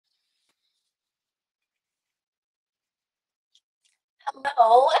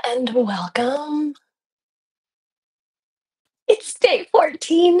Hello and welcome. It's day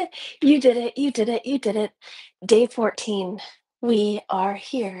 14. You did it. You did it. You did it. Day 14. We are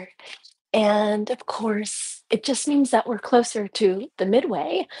here. And of course, it just means that we're closer to the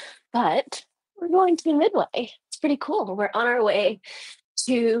midway, but we're going to the midway. It's pretty cool. We're on our way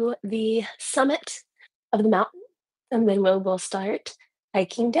to the summit of the mountain, and then we'll start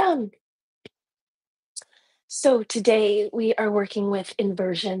hiking down. So today we are working with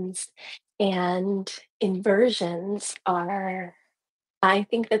inversions, and inversions are, I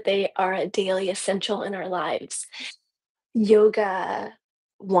think that they are a daily essential in our lives. Yoga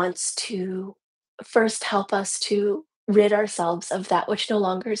wants to first help us to rid ourselves of that which no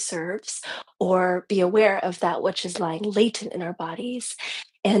longer serves or be aware of that which is lying latent in our bodies.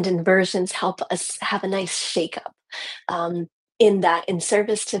 And inversions help us have a nice shakeup um, in that, in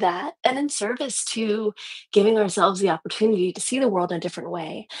service to that, and in service to giving ourselves the opportunity to see the world in a different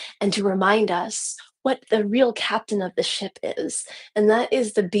way and to remind us what the real captain of the ship is. And that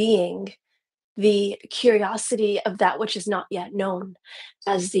is the being, the curiosity of that which is not yet known.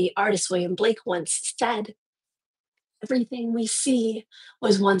 As the artist William Blake once said, everything we see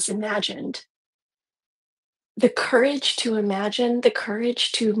was once imagined. The courage to imagine, the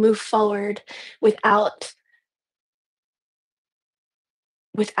courage to move forward without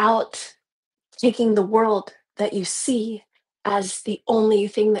without taking the world that you see as the only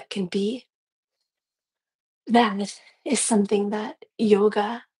thing that can be, that is something that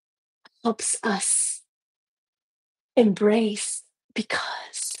yoga helps us embrace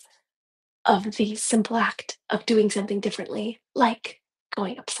because of the simple act of doing something differently, like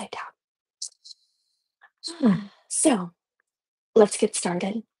going upside down. So let's get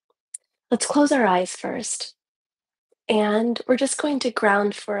started. Let's close our eyes first. And we're just going to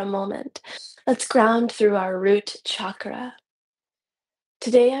ground for a moment. Let's ground through our root chakra.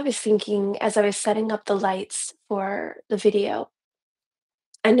 Today, I was thinking as I was setting up the lights for the video,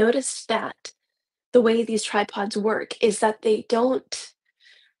 I noticed that the way these tripods work is that they don't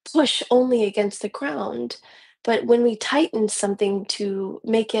push only against the ground, but when we tighten something to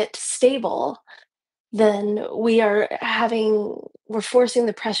make it stable, then we're forcing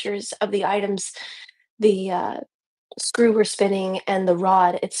the pressures of the items, the screw we're spinning and the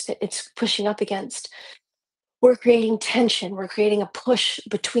rod it's pushing up against. We're creating tension, we're creating a push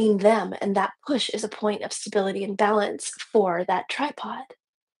between them, and that push is a point of stability and balance for that tripod.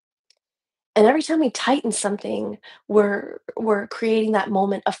 And every time we tighten something, we're creating that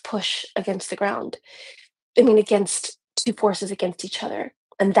moment of push against the ground. I mean, against two forces against each other,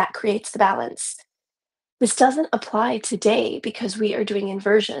 and that creates the balance. This doesn't apply today because we are doing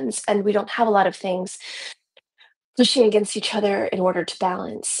inversions and we don't have a lot of things pushing against each other in order to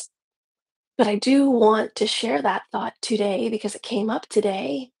balance. But I do want to share that thought today because it came up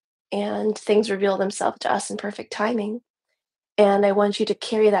today and things reveal themselves to us in perfect timing. And I want you to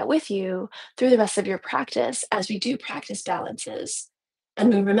carry that with you through the rest of your practice as we do practice balances.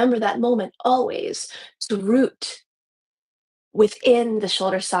 And we remember that moment always to root within the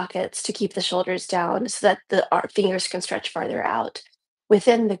shoulder sockets to keep the shoulders down so that our fingers can stretch farther out,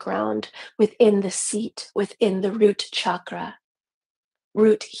 within the ground, within the seat, within the root chakra.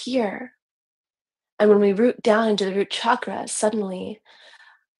 Root here. And when we root down into the root chakra, suddenly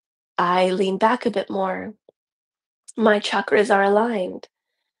I lean back a bit more. My chakras are aligned.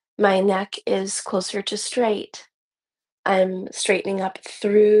 My neck is closer to straight. I'm straightening up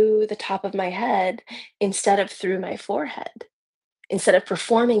through the top of my head instead of through my forehead. Instead of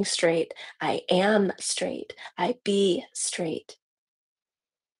performing straight, I am straight. I be straight.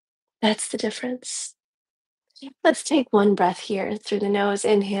 That's the difference. Let's take one breath here through the nose.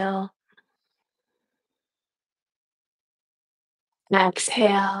 Inhale.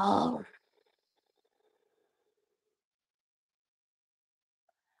 Exhale.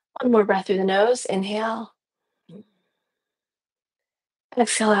 One more breath through the nose. Inhale.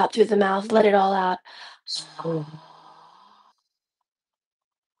 Exhale out through the mouth. Let it all out.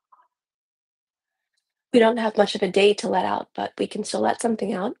 We don't have much of a day to let out, but we can still let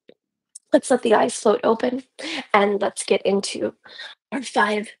something out. Let's let the eyes float open and let's get into our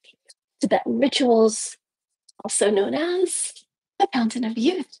 5 Tibetan rituals, also known as the Fountain of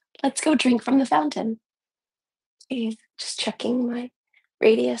Youth. Let's go drink from the fountain. Okay, just checking my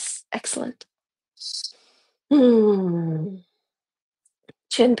radius. Excellent. Hmm.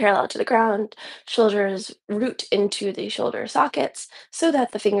 Chin parallel to the ground, shoulders root into the shoulder sockets so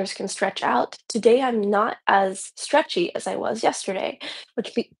that the fingers can stretch out. Today, I'm not as stretchy as I was yesterday,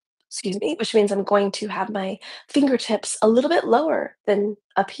 excuse me, which means I'm going to have my fingertips a little bit lower than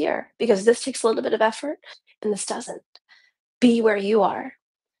up here because this takes a little bit of effort and this doesn't. Be where you are.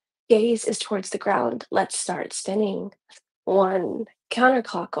 Gaze is towards the ground. Let's start spinning. One,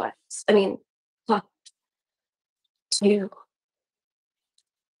 counterclockwise. I mean, clock, two,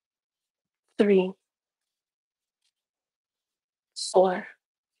 three, four,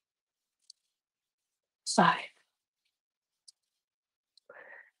 five.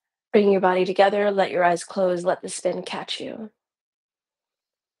 Bring your body together. Let your eyes close. Let the spin catch you.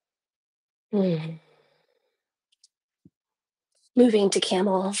 Mm. Moving to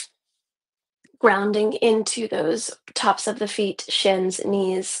camel, grounding into those tops of the feet, shins,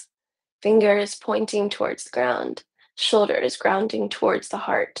 knees, fingers pointing towards the ground, shoulders grounding towards the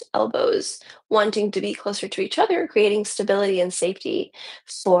heart, elbows wanting to be closer to each other, creating stability and safety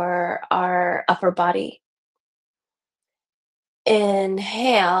for our upper body.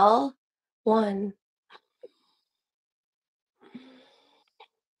 Inhale, one,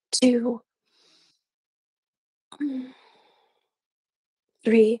 two,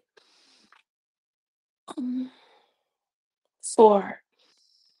 three, four,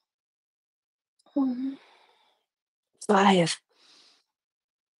 five.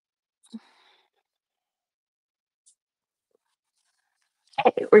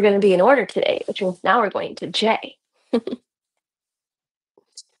 Okay, we're going to be in order today, which means now we're going to J.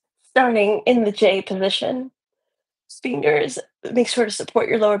 Starting in the J position, fingers make sure to support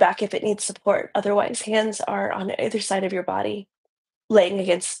your lower back if it needs support. Otherwise, hands are on either side of your body, laying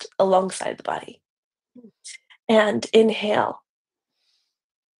against alongside the body. And inhale,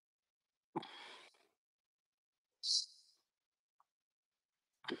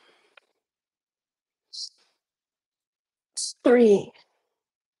 three,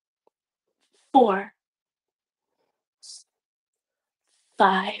 four,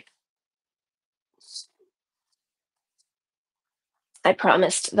 five. I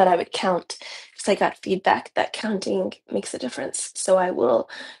promised that I would count because I got feedback that counting makes a difference. So I will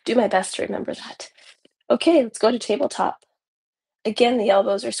do my best to remember that. Okay, let's go to tabletop. Again, the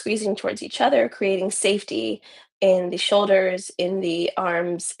elbows are squeezing towards each other, creating safety in the shoulders, in the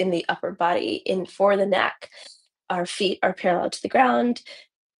arms, in the upper body, in for the neck. Our feet are parallel to the ground.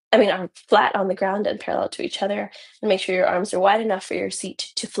 I mean, are flat on the ground and parallel to each other. And make sure your arms are wide enough for your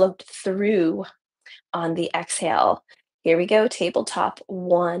seat to float through on the exhale. Here we go, tabletop.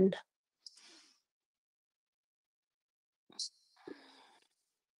 One,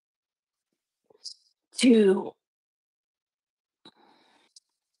 two,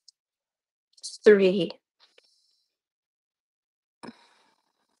 three,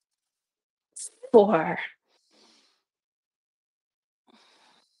 four,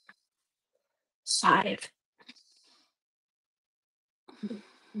 five.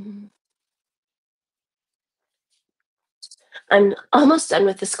 I'm almost done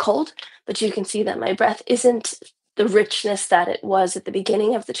with this cold, but you can see that my breath isn't the richness that it was at the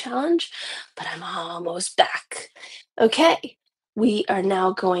beginning of the challenge, but I'm almost back. Okay, we are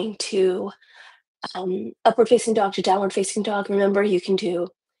now going to upward facing dog to downward facing dog. Remember, you can do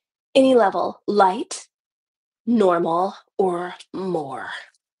any level, light, normal, or more.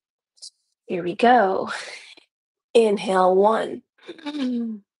 Here we go. Inhale, one.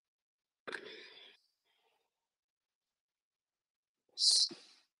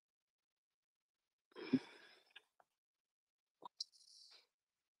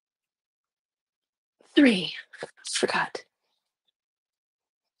 Three. Forgot.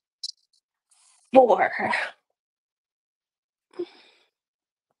 Four.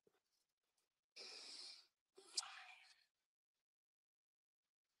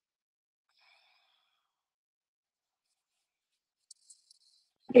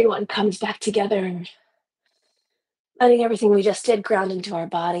 Everyone comes back together, letting everything we just did ground into our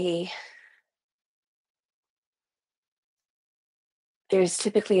body. There's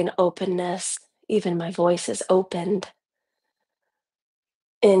typically an openness. Even my voice is opened.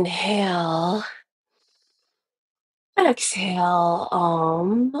 Inhale, exhale,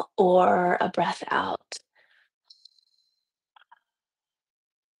 or a breath out.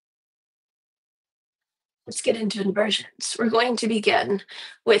 Let's get into inversions. We're going to begin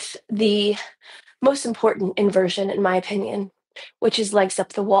with the most important inversion, in my opinion, which is legs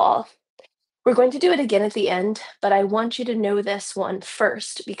up the wall. We're going to do it again at the end, but I want you to know this one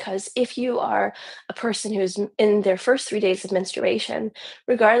first because if you are a person who's in their first 3 days of menstruation,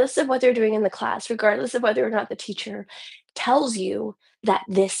 regardless of what they're doing in the class, regardless of whether or not the teacher tells you that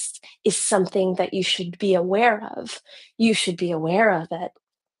this is something that you should be aware of, you should be aware of it.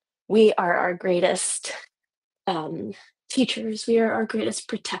 We are our greatest um, teachers, we are our greatest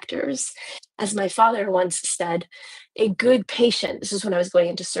protectors. As my father once said, a good patient, this is when I was going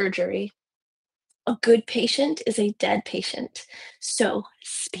into surgery, A good patient is a dead patient. So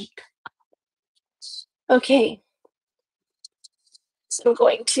speak. Okay, so I'm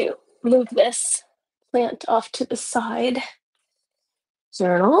going to move this plant off to the side.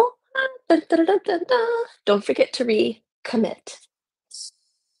 Journal. Dun, dun, dun, dun, dun. Don't forget to recommit.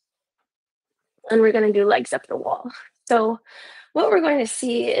 And we're going to do legs up the wall. So what we're going to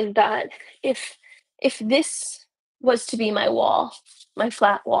see is that if if this was to be my wall, my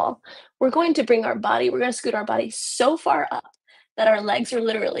flat wall, we're going to scoot our body so far up that our legs are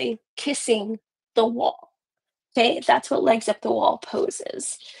literally kissing the wall. Okay, that's what legs up the wall pose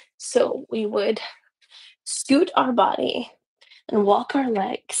is. So we would scoot our body and walk our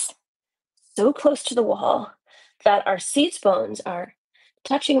legs so close to the wall that our seats bones are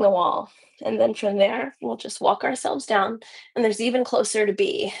touching the wall. And then from there, we'll just walk ourselves down. And there's even closer to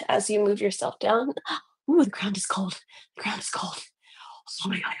be as you move yourself down. Ooh, the ground is cold. The ground is cold. Oh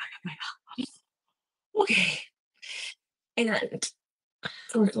my God. Oh my God. Okay. And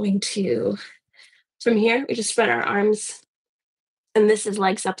we're going to, from here, we just spread our arms. And this is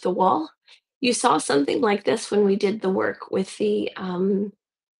legs up the wall. You saw something like this when we did the work with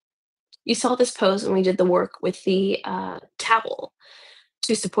you saw this pose when we did the work with the towel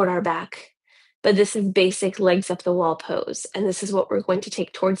to support our back. But this is basic legs up the wall pose. And this is what we're going to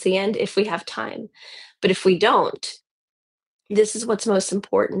take towards the end if we have time. But if we don't, this is what's most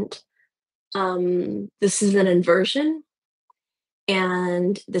important. This is an inversion,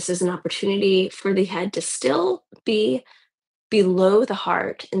 and this is an opportunity for the head to still be below the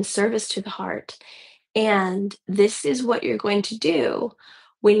heart in service to the heart. And this is what you're going to do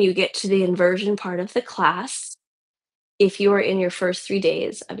when you get to the inversion part of the class if you are in your first 3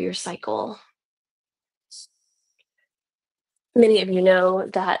 days of your cycle. Many of you know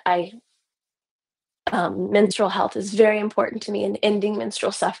that menstrual health is very important to me, and ending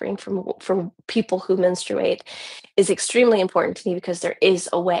menstrual suffering from people who menstruate is extremely important to me because there is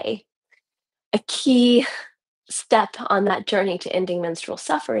a way. A key step on that journey to ending menstrual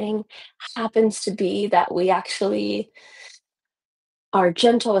suffering happens to be that we actually are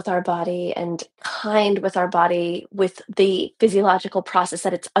gentle with our body and kind with our body with the physiological process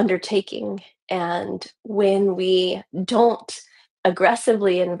that it's undertaking. And when we don't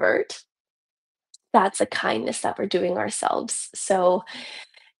aggressively invert, that's a kindness that we're doing ourselves. So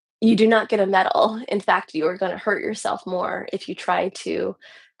you do not get a medal. In fact, you are going to hurt yourself more if you try to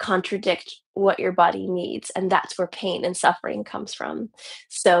contradict what your body needs. And that's where pain and suffering comes from.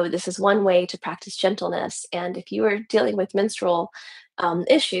 So, this is one way to practice gentleness. And if you are dealing with menstrual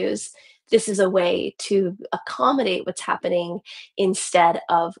issues, this is a way to accommodate what's happening instead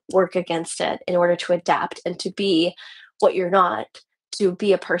of work against it in order to adapt and to be what you're not, to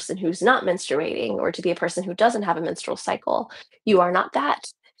be a person who's not menstruating or to be a person who doesn't have a menstrual cycle. You are not that.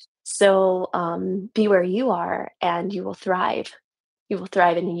 So be where you are and you will thrive. You will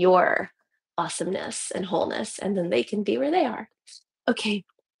thrive in your awesomeness and wholeness, and then they can be where they are. Okay,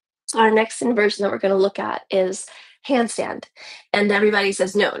 our next inversion that we're going to look at is handstand. And everybody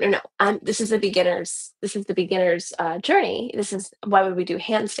says, no, no, no. This is the beginner's journey. This is why would we do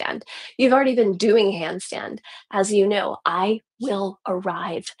handstand? You've already been doing handstand. As you know, I will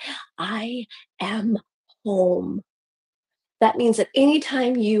arrive. I am home. That means that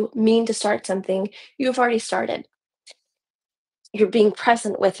anytime you mean to start something, you've already started. You're being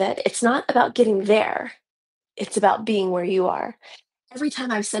present with it. It's not about getting there, it's about being where you are. Every time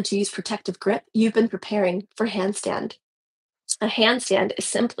I've said to use protective grip, you've been preparing for handstand. A handstand is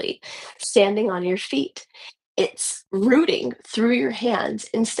simply standing on your feet. It's rooting through your hands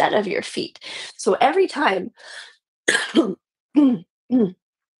instead of your feet. So every time that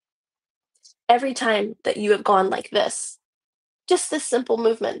you have gone like this, just this simple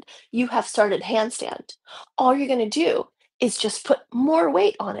movement, you have started handstand. All you're going to do is just put more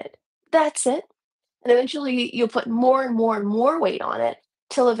weight on it. That's it. And eventually you'll put more and more and more weight on it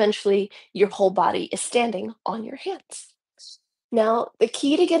till eventually your whole body is standing on your hands. Now, the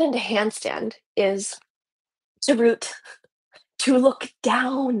key to get into handstand is to root, to look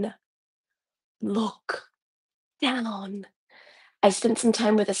down. Look down. I spent some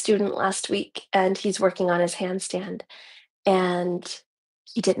time with a student last week and he's working on his handstand and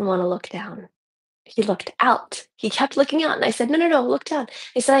he didn't want to look down. He looked out. He kept looking out. And I said, no, no, no, look down.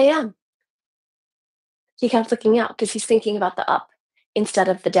 He said, I am. He kept looking out because he's thinking about the up instead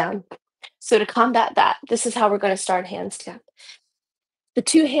of the down. So, to combat that, this is how we're going to start handstand. The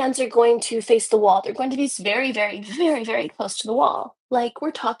two hands are going to face the wall. They're going to be very, very, very, very close to the wall. Like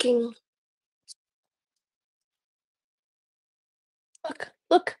we're talking,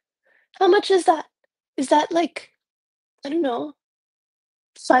 look, how much is that? Is that like, I don't know,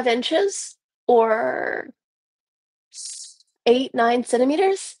 5 inches? or 8, 9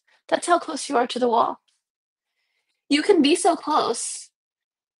 centimeters. That's how close you are to the wall. You can be so close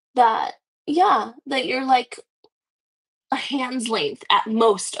that, yeah, that you're like a hand's length at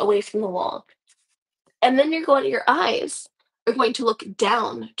most away from the wall. And then your eyes are going to look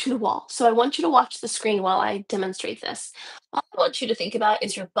down to the wall. So I want you to watch the screen while I demonstrate this. All I want you to think about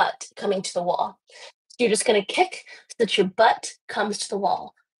is your butt coming to the wall. You're just going to kick so that your butt comes to the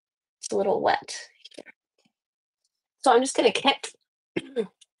wall. It's a little wet here. So I'm just going to kick. I'm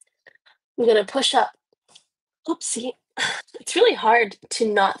going to push up. Oopsie. It's really hard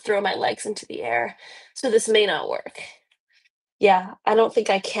to not throw my legs into the air. So this may not work. Yeah, I don't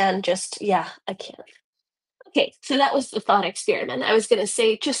think I can yeah, I can. Okay, so that was the thought experiment. I was going to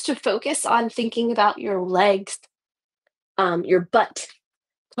say just to focus on thinking about your legs, your butt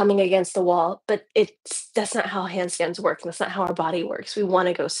coming against the wall, but that's not how handstands work. That's not how our body works. We want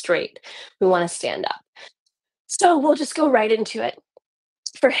to go straight. We want to stand up. So we'll just go right into it.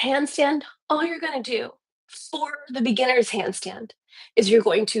 For handstand, all you're going to do for the beginner's handstand is you're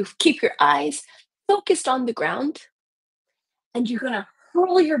going to keep your eyes focused on the ground and you're going to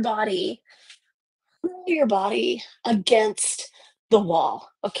hurl your body against the wall.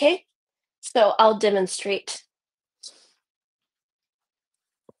 Okay? So I'll demonstrate.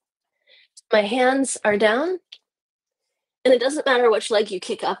 My hands are down, and it doesn't matter which leg you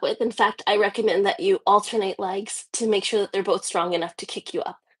kick up with. In fact, I recommend that you alternate legs to make sure that they're both strong enough to kick you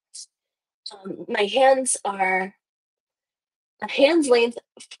up. My hands are a hand's length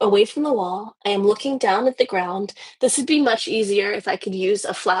away from the wall. I am looking down at the ground. This would be much easier if I could use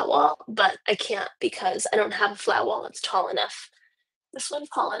a flat wall, but I can't because I don't have a flat wall that's tall enough. This one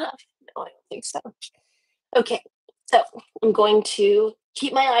tall enough? No, I don't think so. Okay, so I'm going to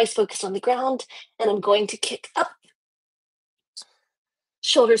keep my eyes focused on the ground and I'm going to kick up.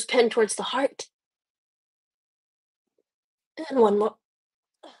 Shoulders pinned towards the heart. And one more.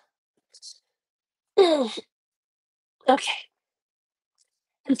 Okay.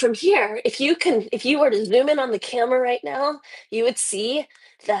 And from here, if you were to zoom in on the camera right now, you would see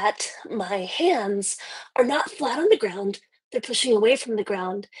that my hands are not flat on the ground. They're pushing away from the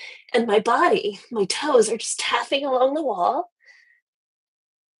ground. And my body, my toes are just tapping along the wall.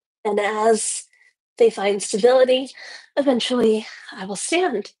 And as they find stability, eventually I will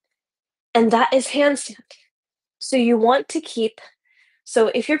stand. And that is handstand. So you want to keep, so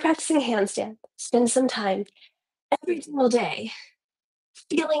if you're practicing handstand, spend some time every single day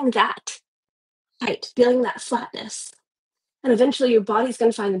feeling that height, feeling that flatness. And eventually your body's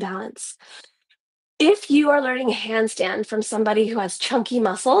going to find the balance. If you are learning a handstand from somebody who has chunky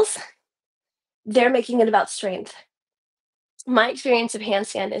muscles, they're making it about strength. My experience of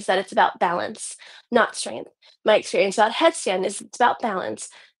handstand is that it's about balance, not strength. My experience about headstand is it's about balance,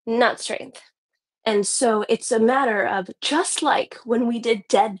 not strength. And so it's a matter of just like when we did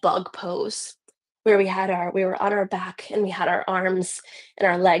dead bug pose, where we were on our back and we had our arms and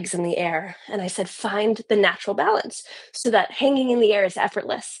our legs in the air. And I said, find the natural balance so that hanging in the air is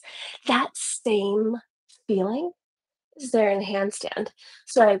effortless. That same feeling is there in handstand.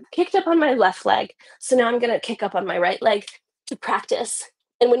 So I kicked up on my left leg. So now I'm going to kick up on my right leg to practice.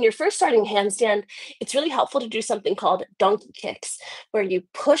 And when you're first starting handstand, it's really helpful to do something called donkey kicks, where you're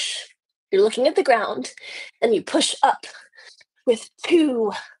looking at the ground and you push up with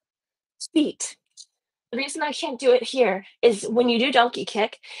 2 feet. The reason I can't do it here is when you do donkey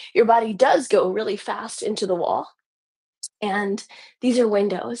kick, your body does go really fast into the wall. And these are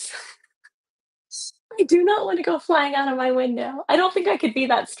windows. I do not want to go flying out of my window. I don't think I could be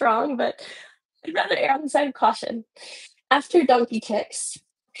that strong, but I'd rather err on the side of caution. After donkey kicks,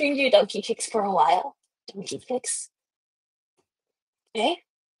 after you do donkey kicks for a while, donkey kicks, okay?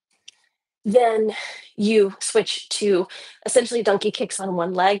 Then you switch to essentially donkey kicks on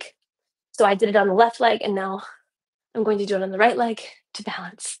one leg. So I did it on the left leg, and now I'm going to do it on the right leg to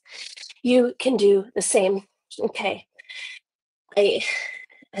balance. You can do the same. Okay. I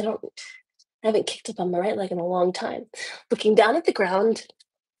I don't I haven't kicked up on my right leg in a long time. Looking down at the ground.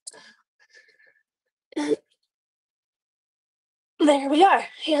 And there we are,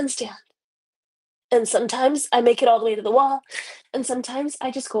 handstand. And sometimes I make it all the way to the wall, and sometimes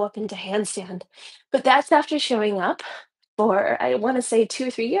I just go up into handstand. But that's after showing up for, I want to say, 2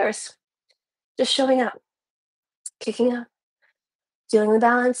 or 3 years. Just showing up, kicking up, feeling the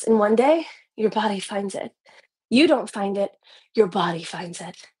balance. And one day, your body finds it. You don't find it, your body finds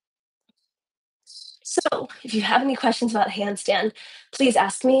it. So, if you have any questions about handstand, please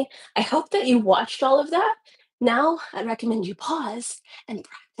ask me. I hope that you watched all of that. Now, I recommend you pause and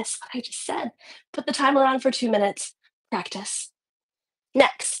practice what I just said. Put the timer on for 2 minutes, practice.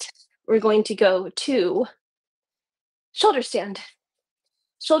 Next, we're going to go to shoulder stand.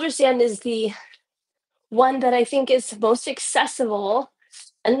 Shoulder stand is the one that I think is most accessible.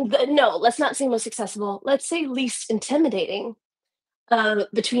 And no, let's not say most accessible. Let's say least intimidating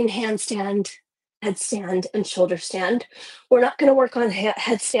between handstand, headstand, and shoulder stand. We're not going to work on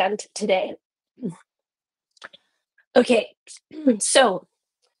headstand today. Okay, so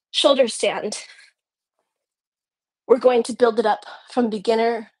shoulder stand. We're going to build it up from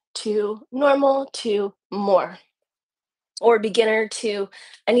beginner to normal to more, or beginner to,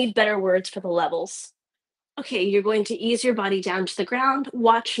 I need better words for the levels. Okay, you're going to ease your body down to the ground.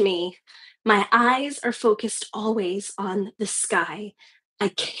 Watch me. My eyes are focused always on the sky. I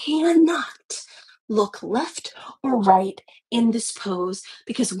cannot look left or right in this pose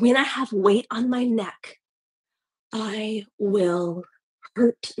because when I have weight on my neck, I will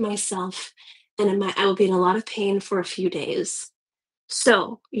hurt myself and I will be in a lot of pain for a few days.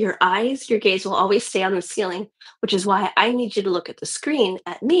 So, your gaze will always stay on the ceiling, which is why I need you to look at the screen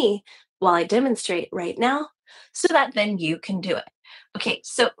at me while I demonstrate right now, so that then you can do it. Okay,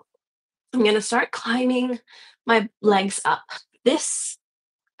 so I'm going to start climbing my legs up. This,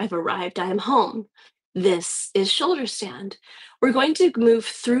 I've arrived, I am home. This is shoulder stand. We're going to move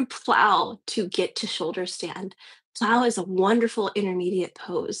through plow to get to shoulder stand. Plow is a wonderful intermediate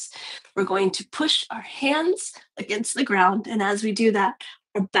pose. We're going to push our hands against the ground, and as we do that,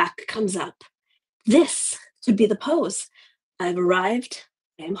 our back comes up. This could be the pose. I've arrived,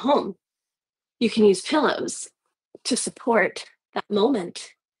 I am home. You can use pillows to support that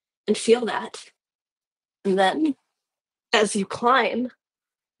moment and feel that. And then as you climb,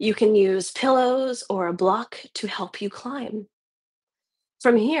 you can use pillows or a block to help you climb.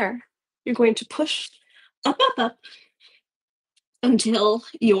 From here, you're going to push up, up, up until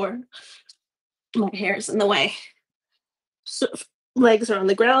my hair's in the way. So legs are on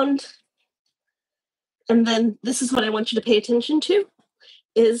the ground. And then this is what I want you to pay attention to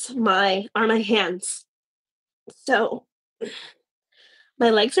are my hands. So my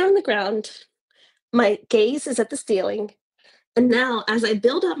legs are on the ground. My gaze is at the ceiling. And now as I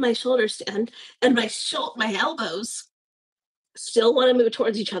build up my shoulder stand and my elbows still want to move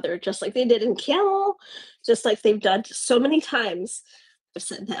towards each other, just like they did in camel, just like they've done so many times. I've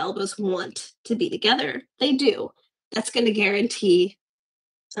said the elbows want to be together. They do. That's going to guarantee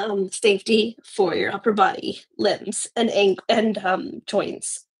safety for your upper body, limbs, and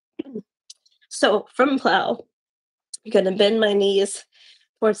joints. So from plow, I'm going to bend my knees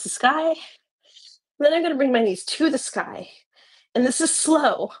towards the sky. Then I'm going to bring my knees to the sky. And this is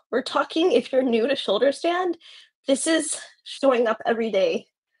slow. We're talking, if you're new to shoulder stand, this is showing up every day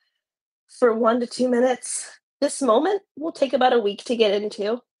for 1 to 2 minutes. This moment will take about a week to get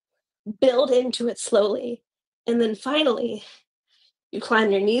into. Build into it slowly. And then finally, you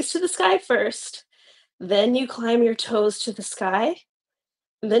climb your knees to the sky first. Then you climb your toes to the sky.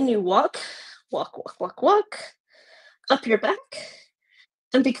 Then you walk, walk, walk, walk, walk up your back.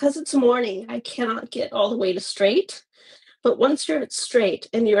 And because it's morning, I cannot get all the way to straight. But once you're at straight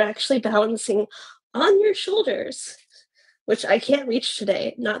and you're actually balancing on your shoulders, which I can't reach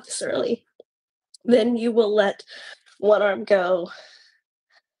today, not this early, then you will let one arm go,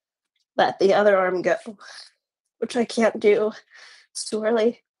 let the other arm go, which I can't do. It's too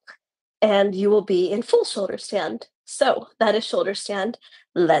early. And you will be in full shoulder stand. So that is shoulder stand.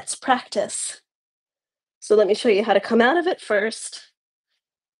 Let's practice. So let me show you how to come out of it first.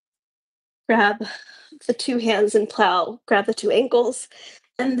 Grab the two hands and plow, grab the two ankles,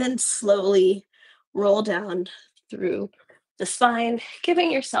 and then slowly roll down through the spine,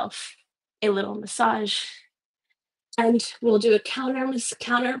 giving yourself a little massage. And we'll do a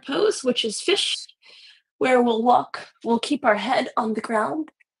counter pose, which is fish, where we'll keep our head on the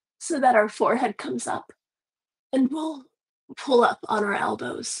ground so that our forehead comes up, and we'll pull up on our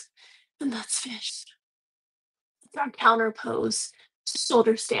elbows. And that's fish. It's our counter pose,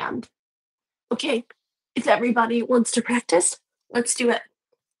 shoulder stand. Okay, if everybody wants to practice, let's do it.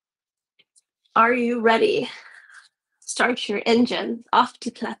 Are you ready? Start your engine. Auf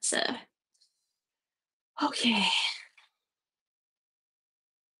die Plätze. Okay.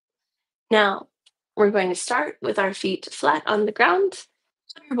 Now, we're going to start with our feet flat on the ground.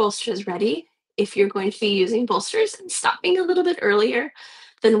 Have your bolsters ready. If you're going to be using bolsters, and stopping a little bit earlier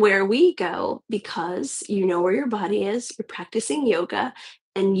than where we go, because you know where your body is, you're practicing yoga,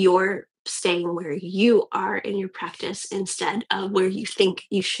 and you're staying where you are in your practice instead of where you think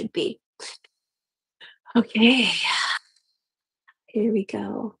you should be. Okay, here we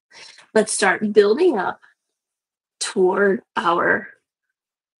go. Let's start building up toward our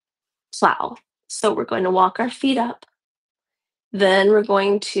plow. So we're going to walk our feet up Then we're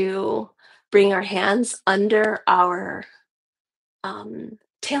going to bring our hands under our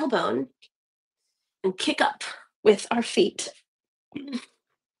tailbone and kick up with our feet.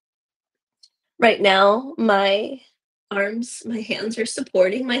 Right now, my hands are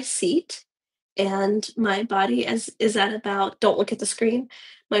supporting my seat, and my body is at about, don't look at the screen,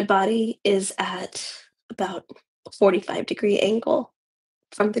 my body is at about 45-degree angle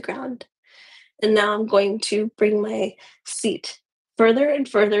from the ground. And now I'm going to bring my seat further and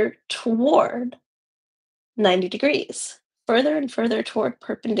further toward 90 degrees, further and further toward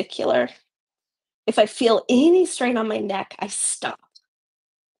perpendicular. If I feel any strain on my neck, I stop.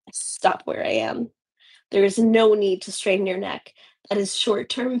 I stop where I am. There is no need to strain your neck. That is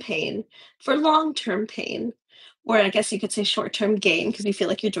short-term pain. For long-term pain, or I guess you could say short-term gain because you feel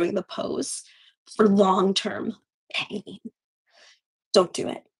like you're doing the pose. For long-term pain, don't do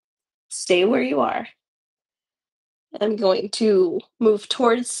it. Stay where you are. I'm going to move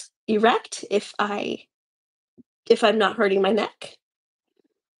towards erect if I'm not hurting my neck.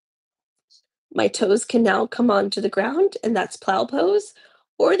 My toes can now come onto the ground, and that's plow pose,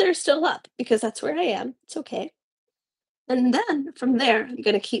 or they're still up because that's where I am. It's okay. And then from there, I'm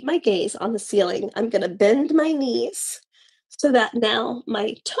going to keep my gaze on the ceiling. I'm going to bend my knees so that now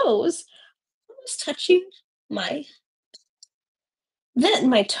my toes almost touching my, then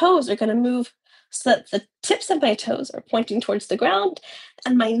my toes are going to move so that the tips of my toes are pointing towards the ground,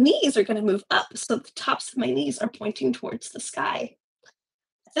 and my knees are going to move up so the tops of my knees are pointing towards the sky.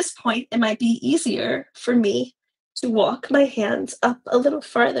 At this point, it might be easier for me to walk my hands up a little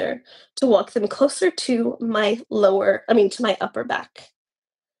farther, to walk them closer to to my upper back.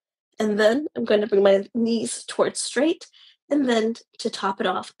 And then I'm going to bring my knees towards straight. And then to top it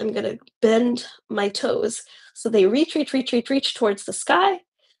off, I'm going to bend my toes so they reach towards the sky.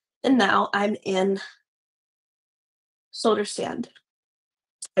 And now I'm in shoulder stand.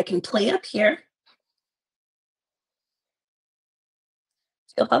 I can play up here.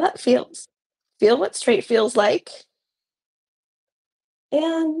 Feel how that feels. Feel what straight feels like.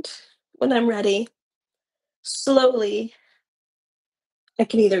 And when I'm ready, slowly, I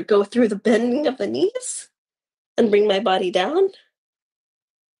can either go through the bending of the knees and bring my body down,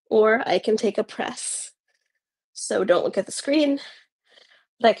 or I can take a press. So don't look at the screen,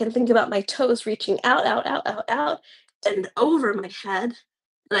 but I can think about my toes reaching out, and over my head.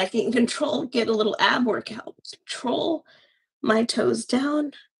 And I can get a little ab workout, control my toes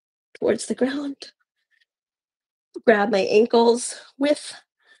down towards the ground, grab my ankles with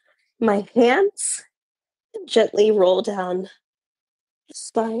my hands, and gently roll down the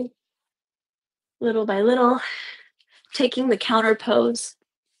spine little by little, taking the counter pose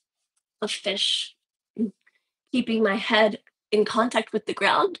of fish, keeping my head in contact with the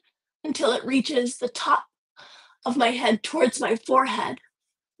ground until it reaches the top of my head towards my forehead,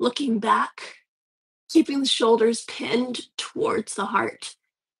 looking back, keeping the shoulders pinned towards the heart,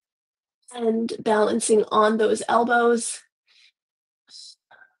 and balancing on those elbows,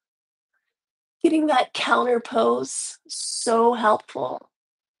 getting that counter pose, so helpful.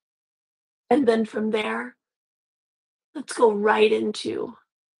 And then from there, let's go right into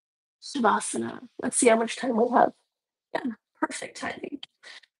Shavasana. Let's see how much time we have. Yeah, perfect timing.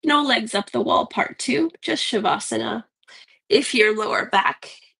 No legs up the wall, part two, just Shavasana. If your lower back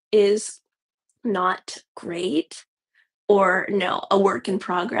is not great, or no, a work in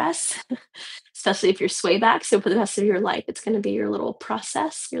progress, especially if you're sway back. So for the rest of your life, it's going to be your little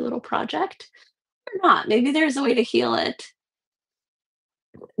process, your little project, or not. Maybe there's a way to heal it.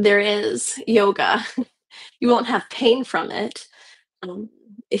 There is yoga. You won't have pain from it um,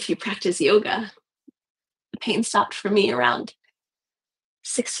 if you practice yoga. The pain stopped for me around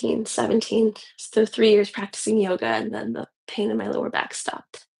 16, 17. So 3 years practicing yoga, and then the pain in my lower back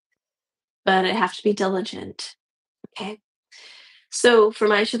stopped. But I have to be diligent. Okay. So for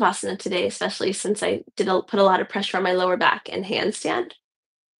my shavasana today, especially since I put a lot of pressure on my lower back and handstand,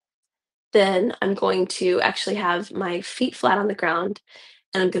 then I'm going to actually have my feet flat on the ground,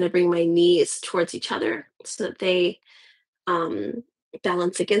 and I'm going to bring my knees towards each other so that they um,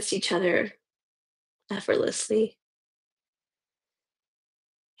 balance against each other effortlessly.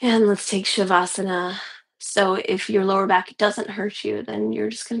 And let's take shavasana. So if your lower back doesn't hurt you, then you're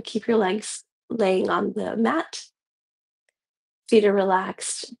just going to keep your legs laying on the mat. Feet are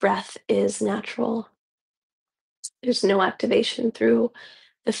relaxed, breath is natural. There's no activation through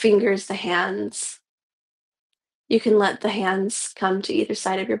the fingers, the hands. You can let the hands come to either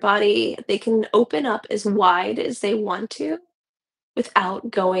side of your body. They can open up as wide as they want to without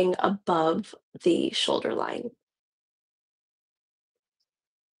going above the shoulder line.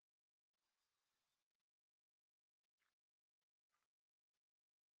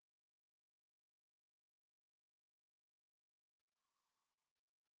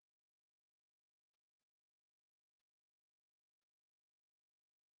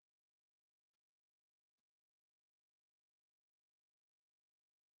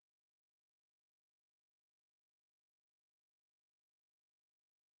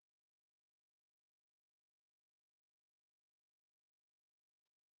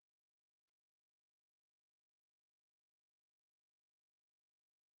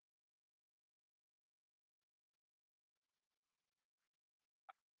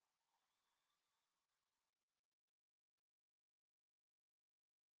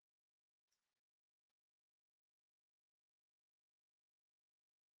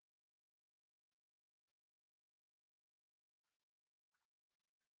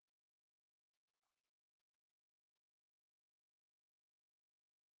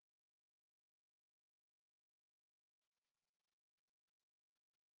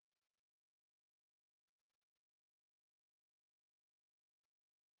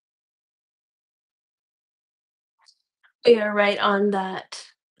 We are right on that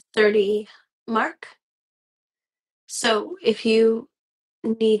 30 mark. So if you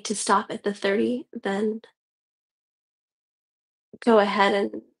need to stop at the 30, then go ahead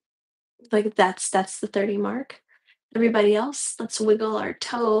and like that's the 30 mark. Everybody else, let's wiggle our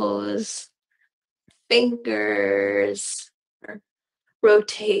toes, fingers, or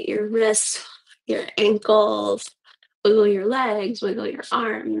rotate your wrists, your ankles, wiggle your legs, wiggle your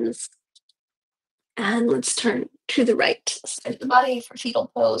arms. And let's turn to the right side of the body for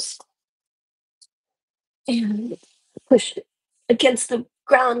fetal pose and push against the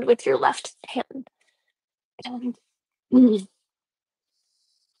ground with your left hand. And mm,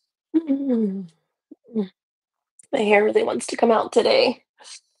 mm, mm. My hair really wants to come out today.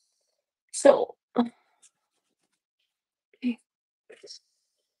 So, okay.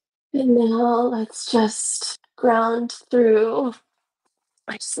 And now let's just ground through.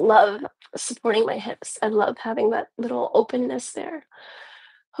 I just love supporting my hips. I love having that little openness there.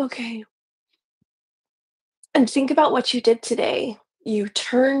 Okay. And think about what you did today. You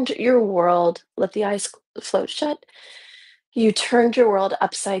turned your world, let the eyes float shut. You turned your world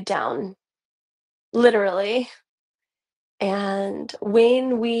upside down, literally. And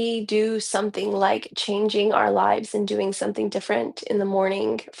when we do something like changing our lives and doing something different in the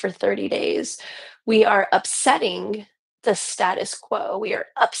morning for 30 days, we are upsetting the status quo. We are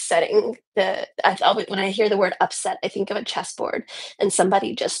upsetting when I hear the word upset, I think of a chessboard and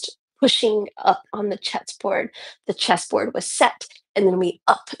somebody just pushing up on the chessboard. The chessboard was set, and then we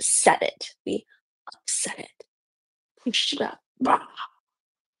upset it. We upset it. Push it up. Rah.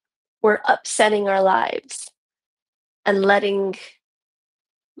 We're upsetting our lives and letting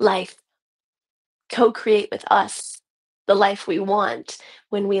life co-create with us the life we want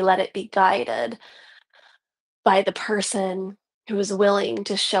when we let it be guided by the person who is willing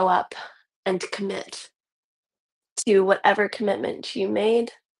to show up and to commit to whatever commitment you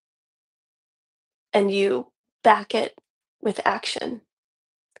made, and you back it with action.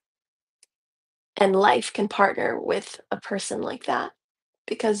 And life can partner with a person like that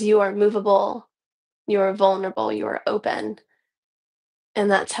because you are movable, you are vulnerable, you are open, and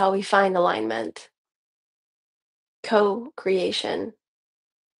that's how we find alignment, co-creation,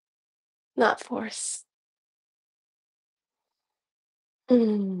 not force.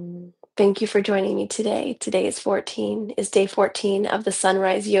 Thank you for joining me today. Today is day 14 of the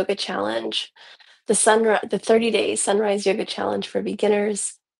Sunrise Yoga Challenge. The 30-day Sunrise Yoga Challenge for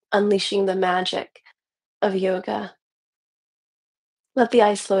beginners, unleashing the magic of yoga. Let the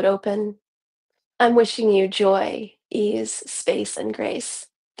eyes float open. I'm wishing you joy, ease, space, and grace.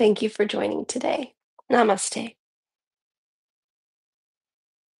 Thank you for joining today. Namaste.